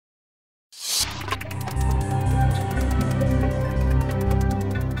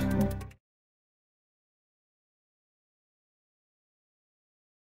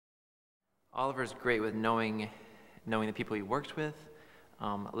Oliver's great with knowing the people he works with,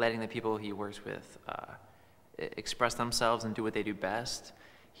 letting the people he works with express themselves and do what they do best.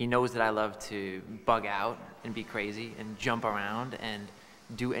 He knows that I love to bug out and be crazy and jump around and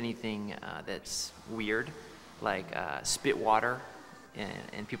do anything that's weird, like spit water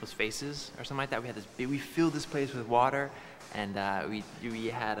in people's faces or something like that. We filled this place with water, and we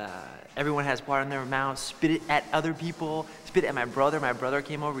had everyone has water in their mouth. Spit it at other people. Spit it at my brother. My brother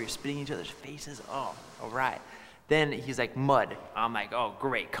came over. We were spitting in each other's faces. Oh, all right. Then he's like, mud. I'm like, oh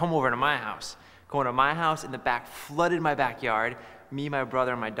great, come over to my house. Going to my house in the back, flooded my backyard. Me, my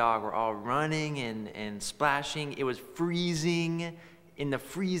brother, and my dog were all running and splashing. It was freezing, in the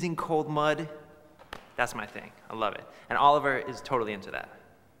freezing cold mud. That's my thing. I love it. And Oliver is totally into that.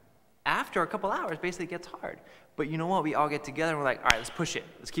 After a couple hours, basically it gets hard. But you know what? We all get together and we're like, all right, let's push it.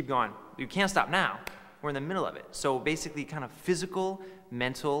 Let's keep going. We can't stop now. We're in the middle of it. So basically kind of physical,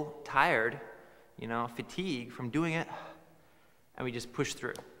 mental, tired, fatigue from doing it, and we just push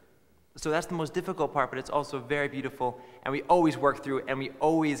through. So that's the most difficult part, but it's also very beautiful, and we always work through it, and we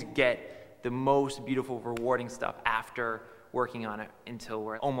always get the most beautiful, rewarding stuff after working on it until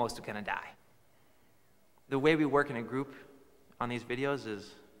we're almost gonna die. The way we work in a group on these videos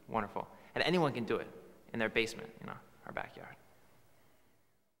is wonderful, and anyone can do it in their basement, our backyard.